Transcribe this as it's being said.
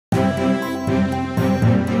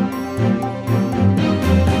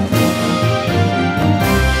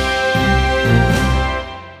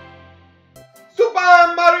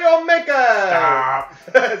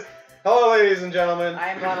Hello, ladies and gentlemen. I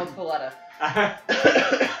am Ronald Paletta.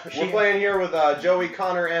 We're playing here with Joey,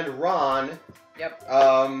 Connor, and Ron. Yep.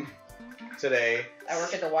 Today. I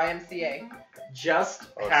work at the YMCA. Just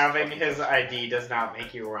having his ID does not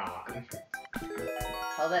make you Ron.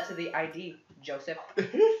 Tell that to the ID, Joseph.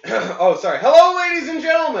 Oh, sorry. Hello, ladies and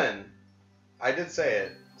gentlemen. I did say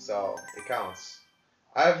it, so it counts.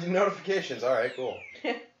 I have notifications. All right, cool.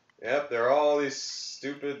 Yep, there are all these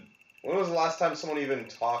stupid. When was the last time someone even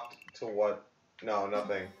talked to what? No,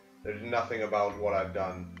 nothing. There's nothing about what I've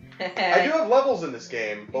done. I do have levels in this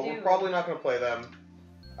game, but we're probably not going to play them. Do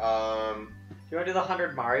you want to do the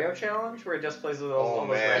 100 Mario challenge where it just plays with all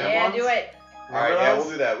those random yeah, ones? do it. Alright, yeah, we'll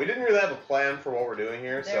do that. We didn't really have a plan for what we're doing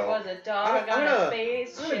here, There was a dog on a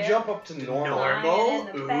spaceship. I'm gonna jump up to normal.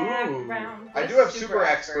 Ooh. I do have super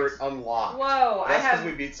expert unlocked. Whoa, That's I have because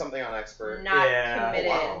we beat something on expert. not Yeah.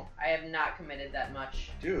 committed. Oh, wow. I have not committed that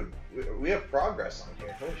much. Dude, we have progress on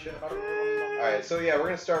here. Holy shit. Alright, so yeah, we're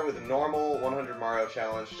gonna start with a normal 100 Mario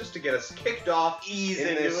challenge just to get us kicked off Easy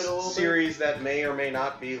in this noodles. series that may or may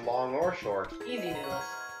not be long or short. Easy noodles.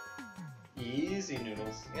 Easy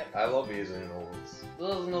noodles. Yep. I love easy noodles.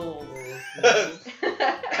 Those noodles.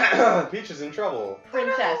 Peach is in trouble.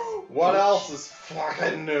 Princess. What Peach. else is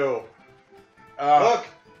fucking new? Look,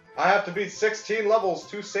 I have to beat 16 levels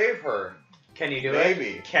to save her. Can you do Maybe.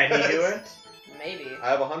 it? Can you do it? Maybe. I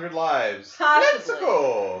have 100 lives. Possibly. Let's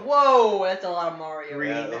go. Whoa, that's a lot of Mario.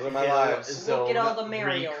 Yeah, those are my lives. Zone Look at all the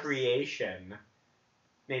Marios. Recreation.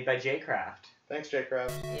 Made by J-Craft. Thanks,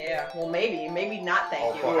 J-Craft. Yeah, well maybe. Maybe not thank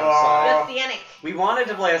Oh, you. fuck, I'm sorry. Messianic. We wanted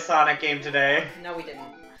to play a Sonic game today. No, we didn't.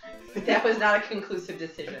 That was not a conclusive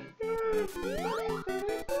decision.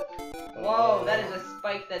 Whoa, that is a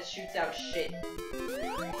spike that shoots out shit.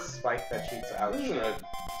 Spike that shoots out. This isn't a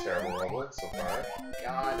terrible level so far.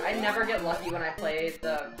 God, I never get lucky when I play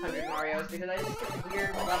the 100 Marios because I just get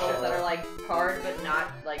weird levels that are like hard but not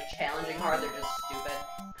like challenging hard. They're just stupid.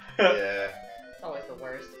 Yeah. It's always the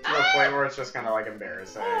worst. To the point where it's just kind of like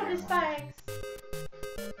embarrassing. Oh, the spikes.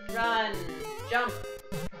 Run, jump,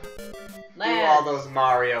 Do land. all those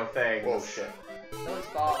Mario things. Whoa, shit. Those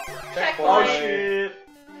balls. Oh Checkpoint. shit.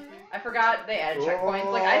 I forgot they added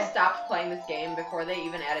checkpoints. Like I stopped playing this game before they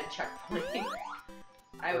even added checkpoints.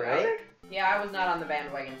 Really? Yeah, I was not on the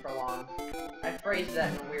bandwagon for long. I phrased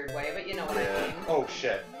that in a weird way, but you know what I mean. Oh,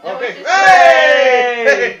 shit. No, Okay. it's just-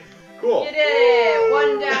 Hey! Cool. You did it!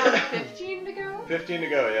 1 down, 15 to go? 15 to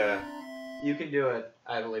go, yeah. You can do it.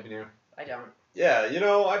 I believe in you. I don't. Yeah, you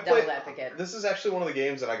know, I played... Devil's advocate. This is actually one of the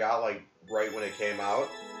games that I got, like, right when it came out.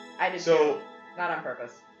 I did So... too. Not on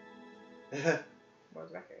purpose. What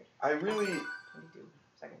was record? I really... 22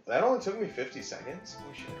 seconds. That only took me 50 seconds?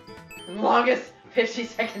 Oh, shit. Longest 50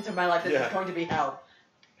 seconds of my life. This Yeah. is going to be hell.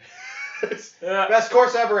 Best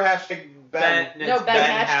course ever, hashtag Ben. No, it's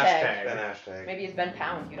Ben hashtag. Ben hashtag. Maybe it's Ben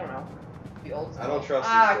Pound. You don't know. The old school. I don't trust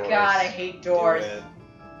Ah, these doors. God, I hate doors. Do it.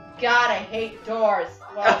 God, I hate doors.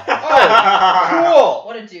 Well, Oh, cool!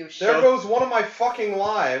 what a douche. There goes one of my fucking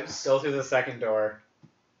lives. Go through the second door.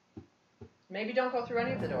 Maybe don't go through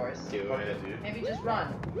any of the doors. Do Fuck it. it, dude. Maybe just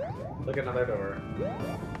run. Look at another door.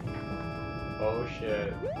 Oh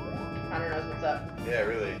shit. Connor knows what's up. Yeah,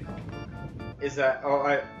 really. Is that? Oh,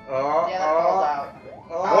 Yeah, that falls out.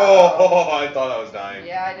 Oh, I thought I was dying.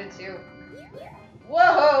 Yeah, I did too.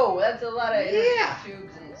 Whoa, that's a lot of Yeah.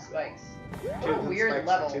 tubes and spikes. What Tubes a and weird spikes,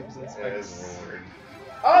 level. Tubes and Yeah, it is spikes. a little weird.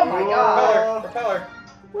 Oh my god. Propeller.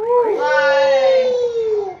 Fly.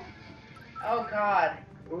 Oh god.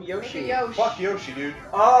 Ooh, Look Yoshi. at Yoshi. Fuck Yoshi, dude.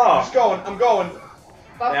 Oh! I'm just going. I'm going.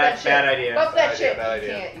 Buff that shit. Bad idea. Buff Bad that idea, shit. bad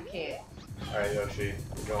You idea. can't. You can't. All right, Yoshi.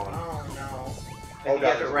 I'm going. Oh no. Oh, You God,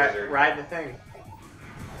 have to there's a ride, wizard. ride the thing.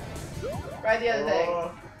 Ride the other thing.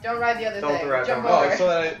 Don't ride the other Don't thing. ride Jump them. over. Oh, so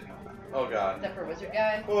that I... Oh, God. Except for wizard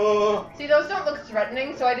guy. Oh. See, those don't look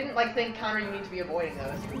threatening, so I didn't like think, Connor, you need to be avoiding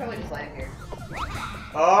those. You can probably just land here.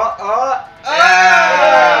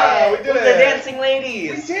 Ah! We did With it. the dancing We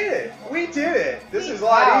ladies! did it. We did it. This is a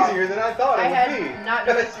Wow. lot easier than I thought I it would had be. not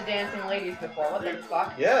noticed the dancing ladies before. What the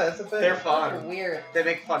fuck? Yeah, that's the thing. They're Those are fun. weird. They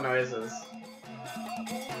make fun noises.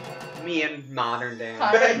 Me and modern dance.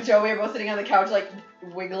 Connor and Joey are both sitting on the couch, like,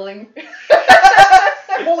 wiggling.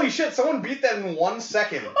 Holy shit, someone beat that in 1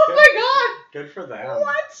 second. Oh my Good for them. god!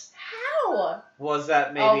 What? How? Was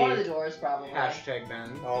that maybe Oh, one of the doors, probably. hashtag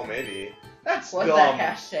Ben? Oh, maybe. That's Was dumb. that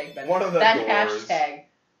hashtag Ben? One of the that doors. hashtag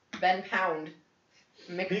Ben Pound.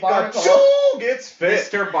 McBarnacle. Pikachu gets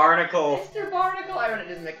fit. Mr. Barnacle. Mr. Barnacle. I wrote it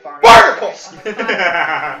as McBarnacle. Barnacles! Okay, I'm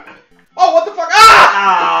a con- Oh, what the fuck?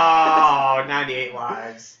 Ah! Oh, 98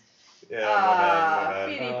 lives. Yeah, my bad, my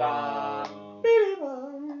bad. Beady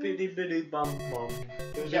bomb. Bitty bitty bum bum.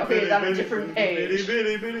 Joey is on a different page.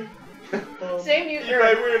 Same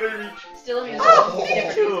user. Still a musical, Oh,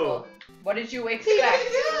 different two. musical. What did you expect?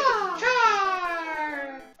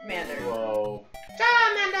 Charmander. Whoa.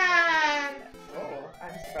 Oh,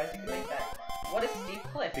 I'm surprised you could make that. What a steep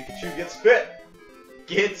cliff. Pikachu gets fit.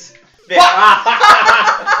 Gets fit.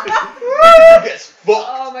 Pikachu gets fucked.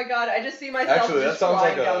 Oh my god, I just see myself Actually, that just sounds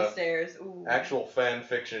flying like a downstairs. Ooh. Actual fan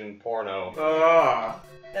fiction porno.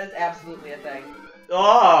 That is absolutely a thing.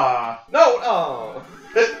 No! Oh.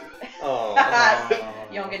 Oh.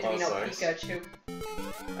 You don't get to be no sucks. Pikachu.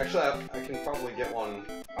 Actually, I can probably get one.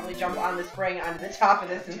 Probably jump on the spring onto the top of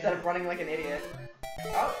this instead of running like an idiot.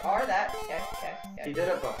 Oh, or that. Okay. He did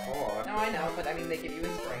it before. No, I know, but I mean, they give you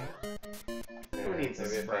a spring. Who needs a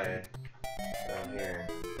Maybe if spring? Down here.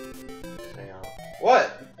 Hang on.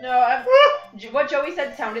 What? No, what Joey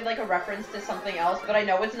said sounded like a reference to something else, but I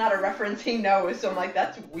know it's not a reference he knows, so I'm like,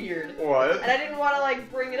 that's weird. What? And I didn't want to, like,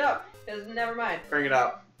 bring it up, because never mind. Bring it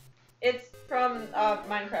up. It's from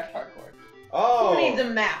Minecraft Hardcore. Oh. Who needs a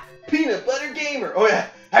map? Peanut butter gamer. Oh yeah.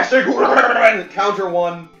 Hashtag counter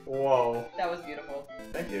one. Whoa. That was beautiful.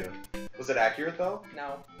 Thank you. Was it accurate though?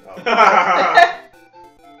 No. Oh.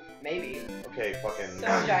 Maybe. Okay, fucking. So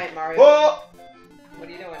giant Mario. Oh! What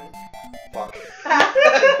are you doing? Fuck.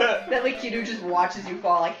 That like Kidu just watches you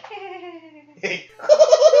fall like.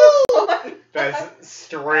 That's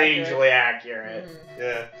strangely accurate.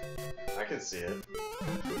 Yeah. I can see it.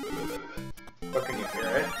 But can you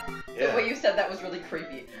hear it? The Yeah. way you said that was really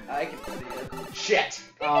creepy. I can see it. Shit.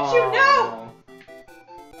 Pikachu, no!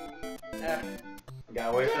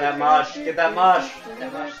 Gotta wait for that mush. Get that mush.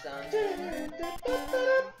 That much, son.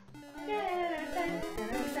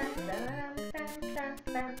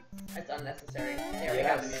 That's unnecessary. They already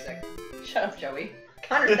have the music. Shut up, Joey.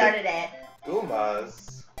 Connor started it.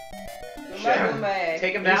 Goombas. Goomba, Goomba.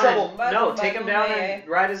 Take him In trouble. down. No, take him down and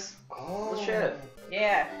ride his Oh. shit.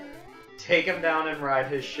 Yeah. Take him down and ride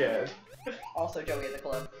his shit. Also, Joey at the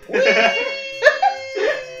club.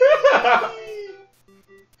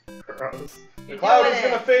 Gross. You're Cloud doing is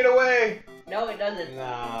it. gonna fade away. No, it doesn't.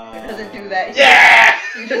 No. It doesn't do that. Yeah!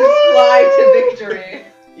 You just fly to victory.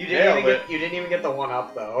 You Nailed didn't even get the one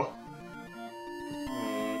up though.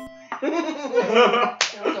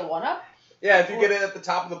 It was a one-up? Yeah, if you get it at the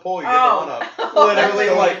top of the pole, you get Oh. the one up. Literally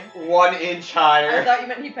like 1 inch I higher. thought you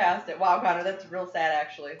meant he passed it. Wow, Connor, that's real sad,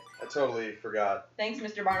 actually. I totally forgot. Thanks,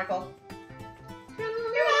 Mr. Barnacle.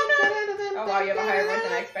 Oh, wow, you have a higher voice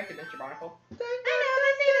than I expected, Mr. Barnacle.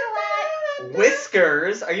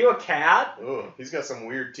 Whiskers? Are you a cat? Ooh, he's got some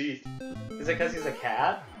weird teeth. Is it because he's a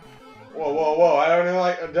cat? Whoa, whoa, whoa! I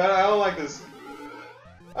don't like this.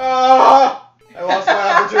 Ah! I lost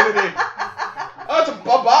my opportunity. Oh, it's a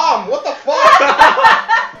bomb! What the fuck?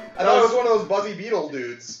 I thought it was one of those Buzzy Beetle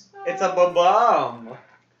dudes. It's a ba-bum.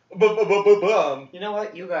 Bum. You know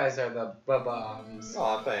what? You guys are the ba-bums.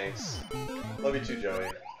 Aw, thanks. Love you too, Joey.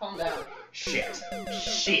 Calm down. Shit.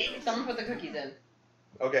 Shit. Someone put the cookies in.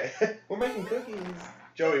 Okay, we're making cookies.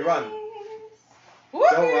 Joey, run. Woo!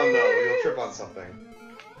 Don't run though, you'll trip on something.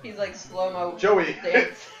 He's like slow-mo Joey.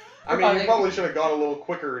 dance. I mean, you probably should have gone a little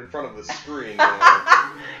quicker in front of the screen. You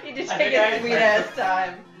know? He did I take think his I- sweet-ass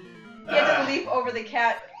time. He had to leap over the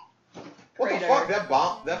cat. What the Crater.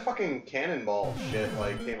 fuck? That fucking cannonball shit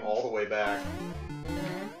like came all the way back.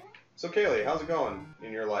 Mhm. So Caileigh, how's it going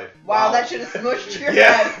in your life? Wow, that should have smushed your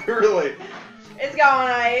Yeah, head. really. It's going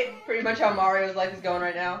alright. Pretty much how Mario's life is going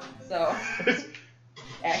right now. So,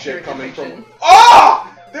 accurate Shit coming depiction. from. Oh!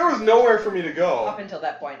 There was nowhere for me to go. Up until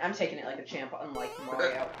that point, I'm taking it like a champ, unlike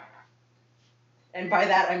Mario. And by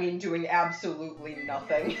that, I mean doing absolutely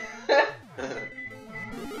nothing.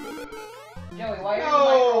 Joey, why are you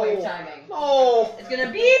microwave timing? No. It's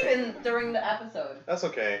gonna beep during the episode. That's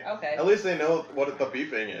okay. Okay. At least they know what the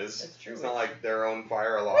beeping is. That's true. It's not like their own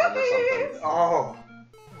fire alarm or something. Oh.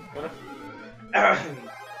 What if...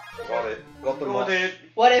 Got it. Got the Got mush. it.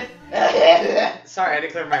 What if... Sorry, I had to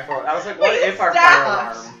clear my throat. I was like, what Wait, if our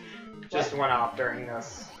stop! fire alarm just went off during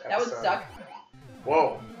this That would episode? suck.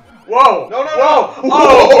 Whoa. Whoa! No, no, Whoa! no!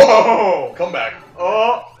 Oh! Come back.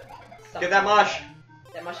 Oh! Suck. Get that mush!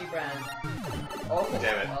 That mushy friend. Oh,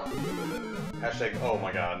 Damn it. Hashtag, oh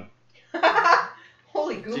my god.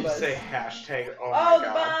 Holy Did you Goombas. say hashtag, oh Oh, my the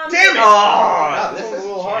god. bomb! Damn it! Oh, God, this one's is a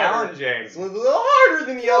little harder. challenging. This one's a little harder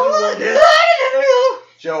than the other one.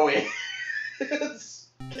 Joey. It's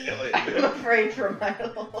Caileigh. I'm afraid for my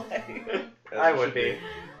life. I would be.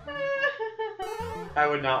 I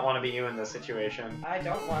would not want to be you in this situation. I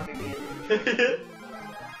don't want to be in.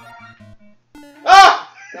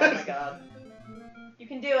 Ah! Oh my god. You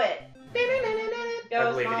can do it. I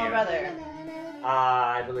Go, believe in small you. brother.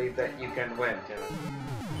 I believe that you can win.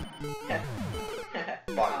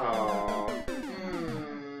 Fuck.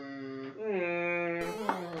 Mm.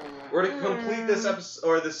 We're to complete this episode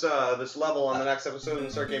or this level on the next episode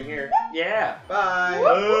and start game here. Yeah.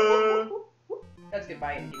 Bye. That's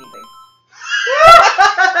goodbye and anything.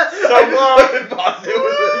 So long.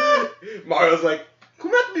 Mario's like,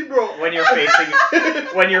 come at me, bro. When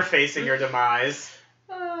you're facing your demise.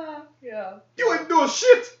 Yeah. You ain't doing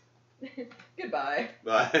shit. Goodbye.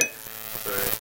 Bye. Sorry.